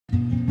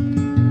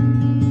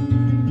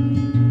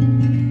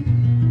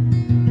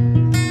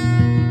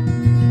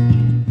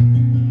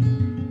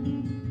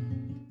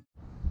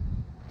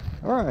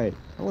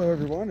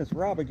Hello everyone, it's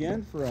Rob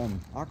again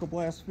from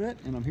AquaBlastFit,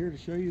 and I'm here to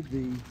show you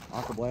the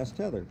AquaBlast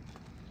Tether.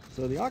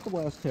 So the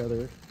AquaBlast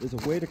Tether is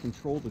a way to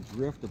control the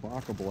drift of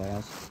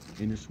AquaBlast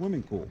in your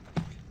swimming pool.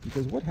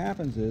 Because what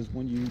happens is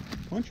when you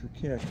punch or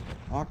kick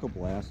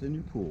AquaBlast in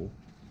your pool,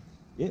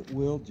 it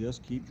will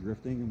just keep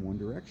drifting in one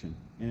direction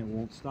and it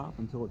won't stop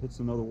until it hits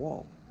another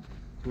wall.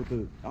 So with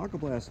the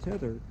AquaBlast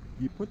Tether,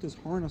 you put this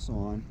harness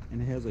on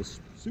and it has a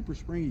super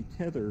springy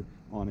tether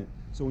on it,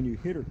 so when you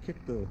hit or kick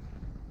the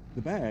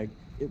bag,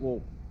 it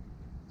will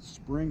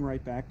spring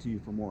right back to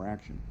you for more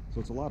action. So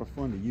it's a lot of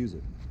fun to use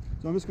it.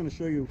 So I'm just going to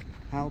show you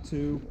how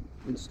to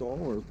install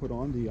or put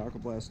on the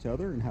AquaBlast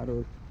Tether and how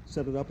to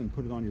set it up and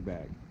put it on your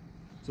bag.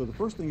 So the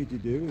first thing that you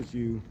do is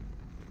you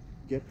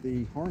get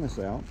the harness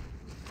out,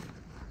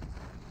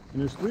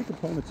 and there's three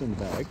components in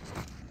the bag.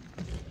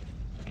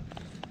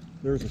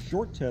 There's a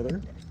short tether.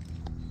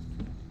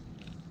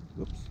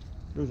 Oops.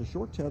 There's a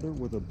short tether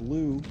with a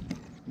blue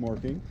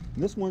marking,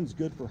 and this one's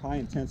good for high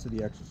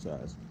intensity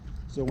exercise.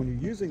 So when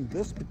you're using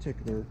this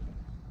particular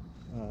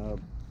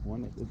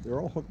one,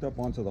 they're all hooked up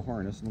onto the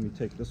harness. Let me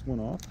take this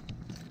one off.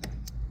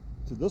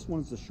 So this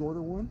one's the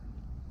shorter one,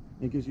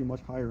 and it gives you a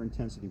much higher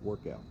intensity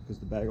workout because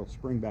the bag will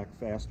spring back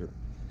faster.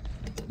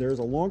 There's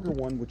a longer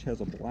one which has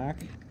a black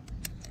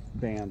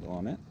band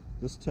on it.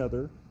 This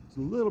tether is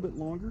a little bit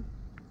longer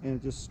and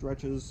it just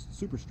stretches,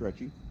 super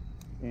stretchy,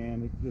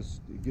 and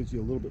it gives you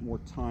a little bit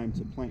more time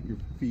to plant your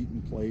feet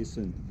in place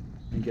and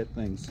get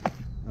things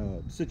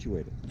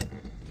situated.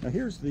 Now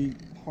here's the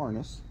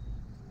harness,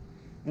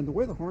 and the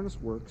way the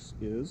harness works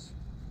is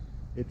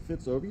it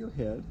fits over your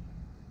head.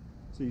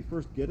 So you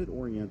first get it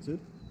oriented.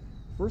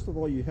 First of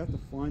all, you have to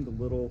find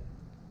the little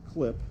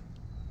clip.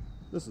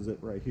 This is it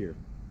right here.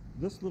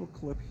 This little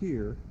clip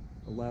here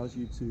allows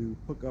you to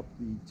hook up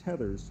the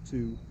tethers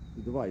to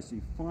the device. So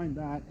you find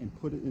that and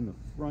put it in the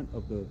front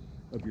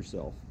of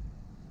yourself,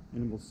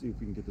 and we'll see if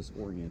we can get this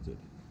oriented.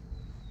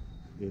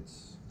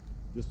 It's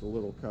just a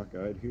little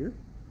cockeyed here.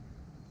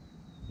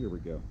 Here we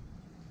go.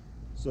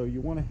 So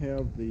you want to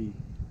have the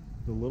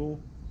little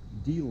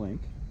D-link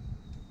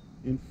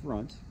in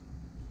front,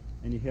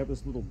 and you have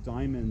this little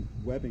diamond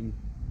webbing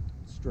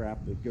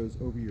strap that goes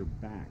over your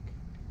back.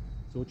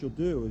 So what you'll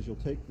do is you'll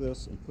take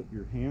this and put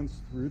your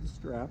hands through the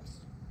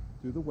straps,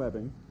 through the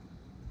webbing,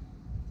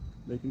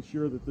 making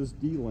sure that this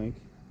D-link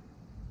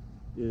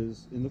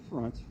is in the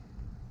front,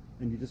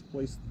 and you just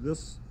place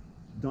this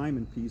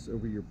diamond piece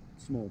over your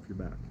small of your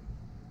back,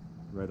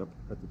 right up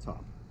at the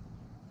top.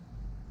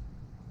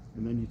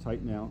 And then you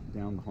tighten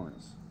down the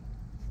harness.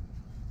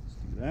 Just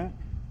do that,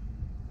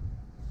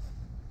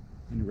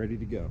 and you're ready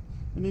to go.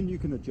 And then you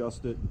can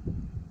adjust it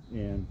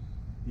and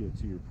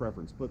to your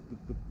preference. But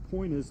the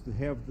point is to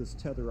have this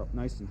tether up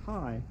nice and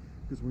high,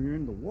 because when you're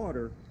in the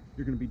water,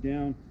 you're going to be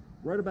down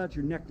right about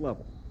your neck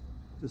level,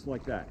 just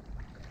like that.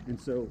 And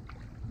so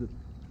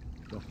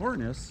the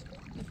harness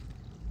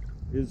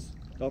is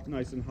up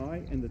nice and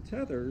high, and the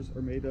tethers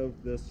are made of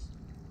this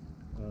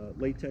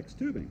latex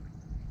tubing.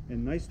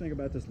 And the nice thing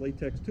about this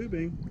latex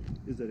tubing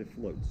is that it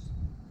floats.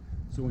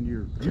 So when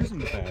you're using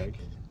the bag,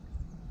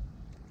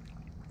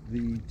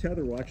 the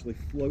tether will actually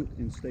float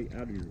and stay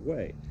out of your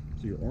way.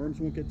 So your arms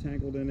won't get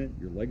tangled in it,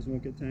 your legs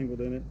won't get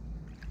tangled in it,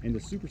 and the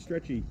super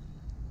stretchy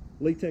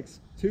latex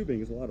tubing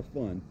is a lot of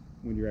fun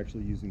when you're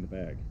actually using the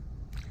bag.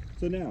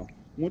 So now,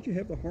 once you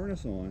have the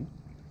harness on,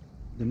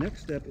 the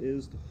next step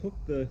is to hook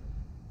the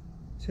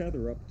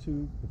tether up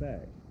to the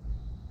bag.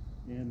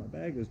 And my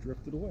bag has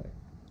drifted away.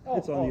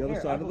 It's on the other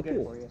side of the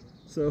pool.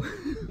 So,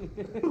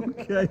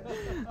 okay.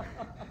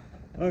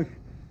 I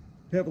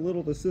have a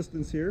little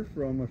assistance here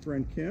from my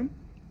friend Kim,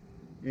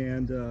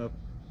 and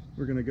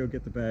we're going to go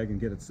get the bag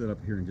and get it set up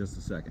here in just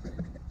a second.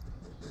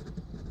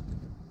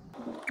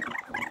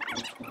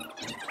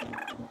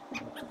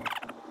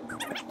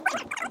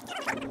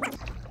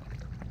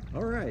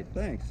 All right,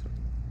 thanks.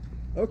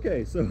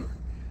 Okay, so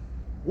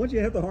once you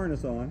have the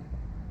harness on,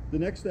 the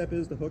next step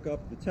is to hook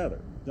up the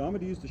tether. Now I'm going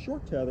to use the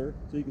short tether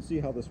so you can see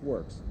how this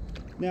works.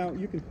 Now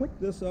you can hook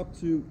this up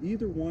to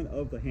either one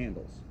of the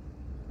handles.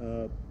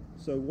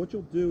 So what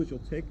you'll do is you'll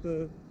take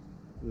the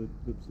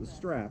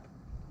strap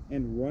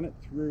and run it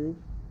through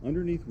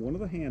underneath one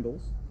of the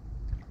handles,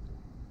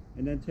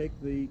 and then take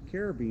the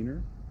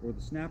carabiner or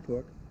the snap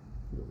hook,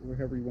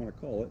 whatever you want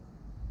to call it,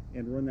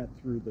 and run that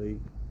through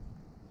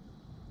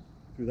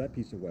that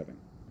piece of webbing,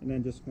 and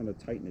then just kind of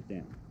tighten it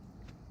down,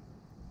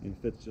 and it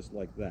fits just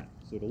like that.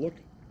 So it'll look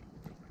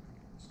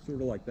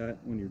sort of like that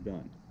when you're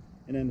done.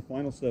 And then the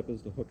final step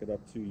is to hook it up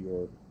to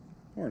your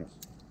harness,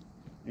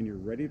 and you're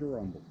ready to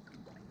rumble.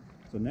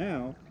 So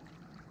now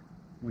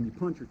when you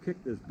punch or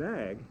kick this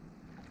bag,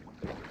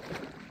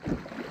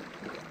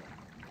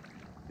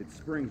 it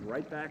springs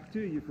right back to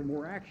you for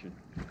more action.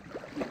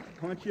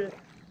 Punch it,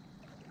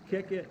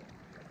 kick it.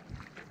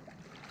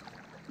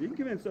 You can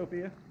come in,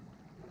 Sophia.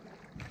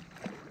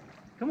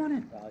 Come on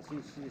in.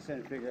 She's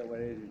trying to figure out what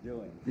it is you're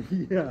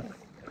doing. Yeah.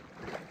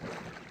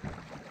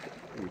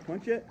 You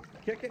punch it,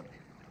 kick it.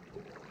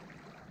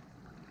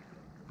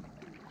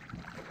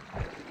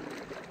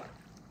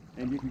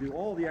 And you can do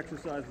all the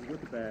exercises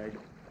with the bag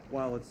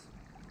while it's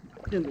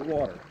in the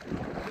water.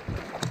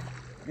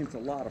 And it's a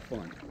lot of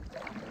fun.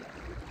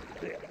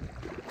 There.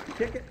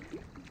 Kick it,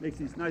 makes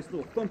these nice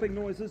little thumping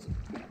noises,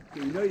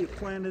 so you know you've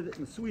planted it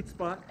in the sweet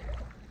spot.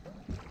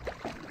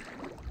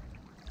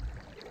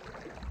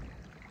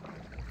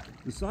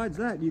 Besides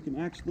that, you can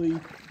actually,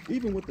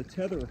 even with the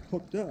tether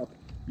hooked up,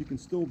 you can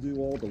still do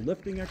all the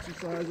lifting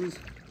exercises.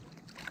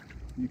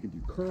 You can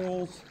do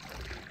curls.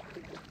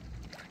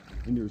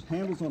 And there's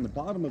handles on the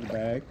bottom of the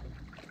bag,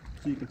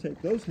 so you can take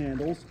those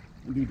handles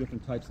and do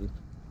different types of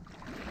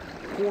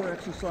core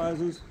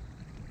exercises,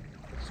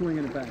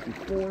 swinging it back and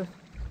forth.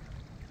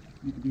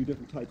 You can do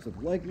different types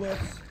of leg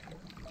lifts,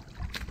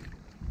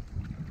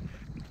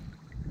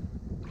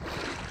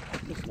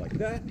 just like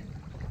that.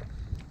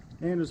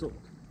 And there's a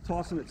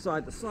tossing it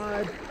side to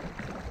side.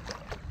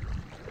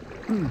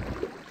 And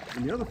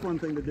the other fun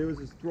thing to do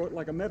is throw it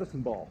like a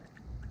medicine ball.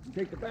 You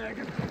take the bag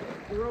and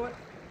throw it,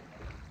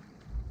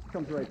 it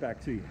comes right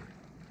back to you.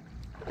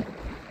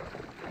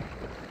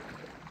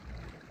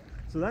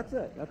 So that's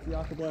it. That's the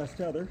AquaBlast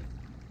tether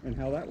and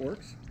how that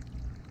works.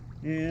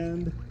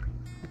 And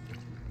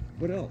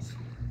what else?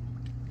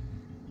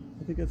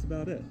 I think that's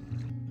about it.